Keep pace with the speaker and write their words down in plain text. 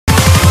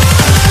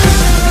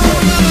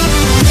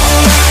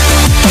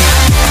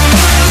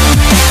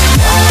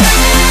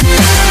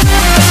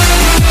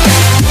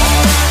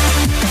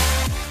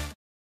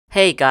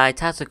Hey guys,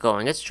 how's it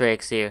going? It's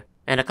Trieyx here,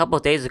 and a couple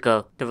of days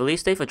ago, the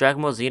release date for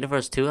Dragonball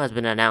Xenoverse 2 has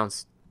been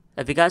announced.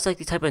 If you guys like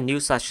these type of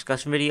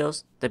news/discussion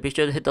videos, then be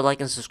sure to hit the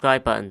like and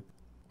subscribe button.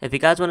 If you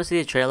guys want to see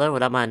the trailer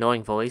without my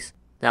annoying voice,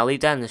 then I'll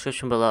leave that in the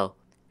description below.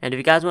 And if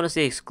you guys want to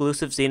see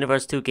exclusive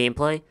Xenoverse 2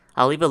 gameplay,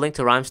 I'll leave a link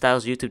to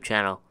Rhymestyle's YouTube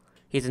channel.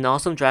 He's an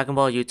awesome Dragon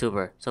Ball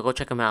YouTuber, so go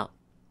check him out.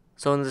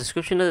 So in the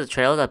description of the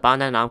trailer that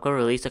Bandai Namco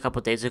released a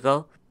couple days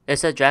ago, it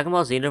said Dragon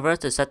Ball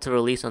Xenoverse is set to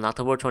release on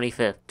October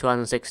 25th,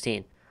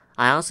 2016.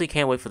 I honestly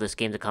can't wait for this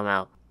game to come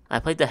out. I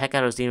played the heck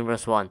out of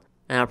Xenoverse 1,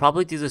 and I'll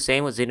probably do the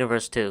same with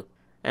Xenoverse 2.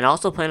 And I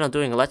also plan on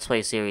doing a Let's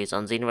Play series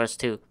on Xenoverse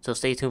 2, so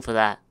stay tuned for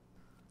that.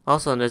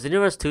 Also, in the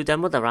Xenoverse 2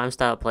 demo that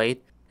Rhymestyle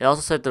played, it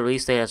also said the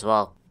release date as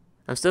well.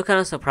 I'm still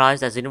kinda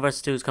surprised that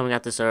Xenoverse 2 is coming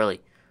out this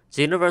early.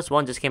 Xenoverse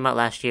 1 just came out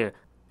last year,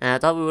 and I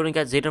thought we wouldn't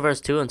get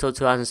Xenoverse 2 until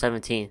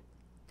 2017.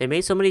 They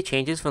made so many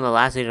changes from the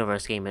last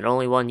Xenoverse game in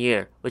only 1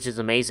 year, which is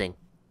amazing.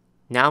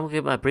 Now I'm gonna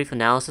give my brief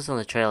analysis on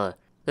the trailer.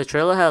 The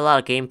trailer had a lot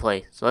of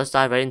gameplay, so let's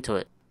dive right into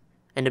it.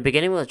 In the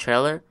beginning of the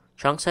trailer,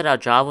 Trunks said our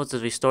job was to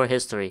restore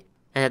history,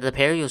 and that the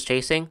pair he was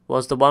chasing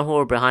was the one who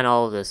were behind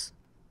all of this.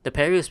 The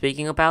pair he was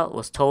speaking about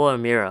was Toa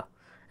and Mira,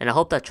 and I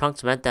hope that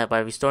Trunks meant that by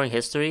restoring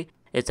history,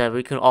 is that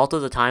we can alter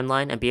the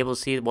timeline and be able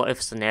to see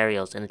what-if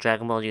scenarios in the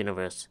Dragon Ball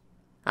universe.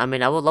 I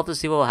mean, I would love to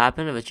see what will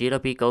happen if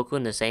Vegeta beat Goku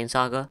in the Saiyan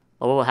Saga,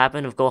 or what will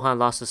happen if Gohan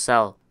lost his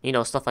cell,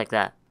 stuff like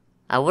that.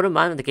 I wouldn't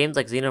mind in the games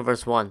like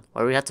Xenoverse 1,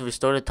 where we have to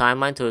restore the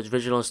timeline to its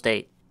original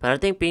state. But I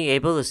think being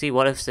able to see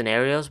what-if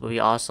scenarios would be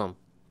awesome.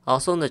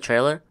 Also in the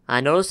trailer, I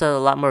noticed that a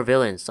lot more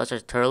villains such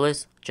as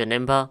Turles,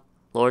 Janemba,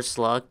 Lord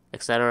Slug,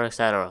 etc,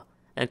 etc.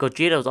 And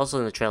Gogeta was also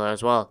in the trailer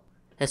as well.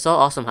 It's so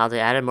awesome how they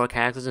added more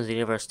characters in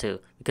Xenoverse 2,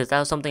 because that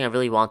was something I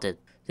really wanted.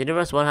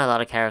 Xenoverse 1 had a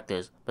lot of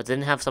characters, but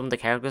didn't have some of the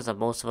characters that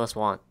most of us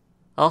want.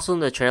 Also in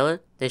the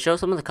trailer, they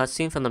showed some of the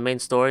cutscenes from the main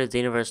story of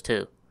Xenoverse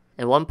 2.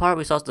 In one part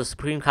we saw the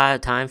Supreme Kai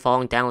of Time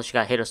falling down when she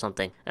got hit or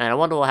something, and I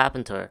wonder what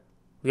happened to her.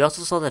 We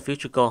also saw that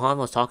Future Gohan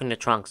was talking to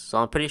Trunks, so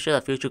I'm pretty sure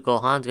that Future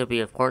Gohan is going to be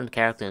an important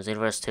character in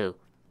Xenoverse 2.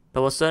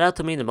 But what stood out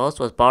to me the most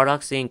was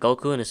Bardock seeing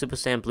Goku in his Super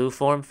Saiyan Blue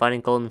form fighting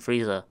Golden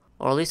Frieza,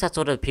 or at least that's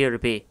what it appeared to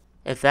be.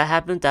 If that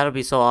happened, that would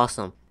be so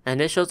awesome, and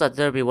this shows that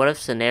there will be what-if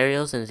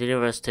scenarios in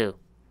Xenoverse 2.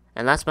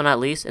 And last but not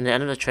least, in the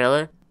end of the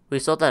trailer, we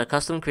saw that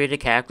custom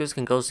created characters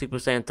can go Super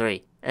Saiyan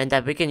 3, and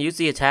that we can use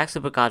the attack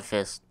Super God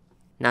Fist.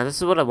 Now this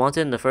is what I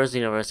wanted in the first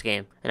Xenoverse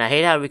game, and I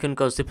hate how we couldn't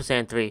go Super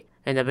Saiyan 3,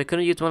 and that we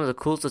couldn't use one of the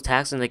coolest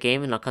attacks in the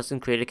game in our custom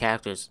created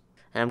characters,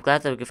 and I'm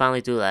glad that we can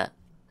finally do that.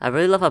 I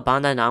really love how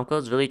Bandai Namco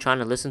is really trying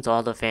to listen to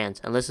all the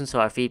fans and listen to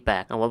our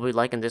feedback on what we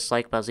like and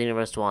dislike about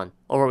Xenoverse 1,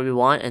 or what we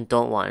want and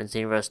don't want in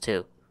Xenoverse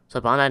 2. So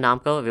Bandai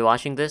Namco, if you're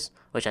watching this,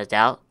 which I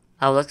doubt,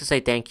 I would like to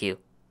say thank you.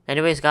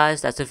 Anyways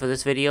guys, that's it for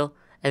this video.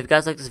 If you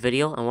guys like this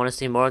video and want to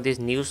see more of these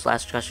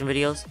news/discussion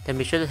videos, then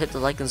be sure to hit the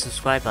like and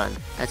subscribe button,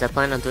 as I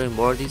plan on doing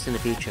more of these in the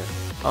future.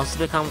 Also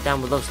leave a comment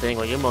down below stating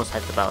what you're most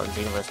hyped about in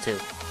Xenoverse 2.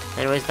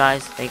 Anyways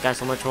guys, thank you guys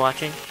so much for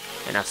watching,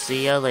 and I'll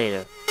see ya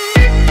later.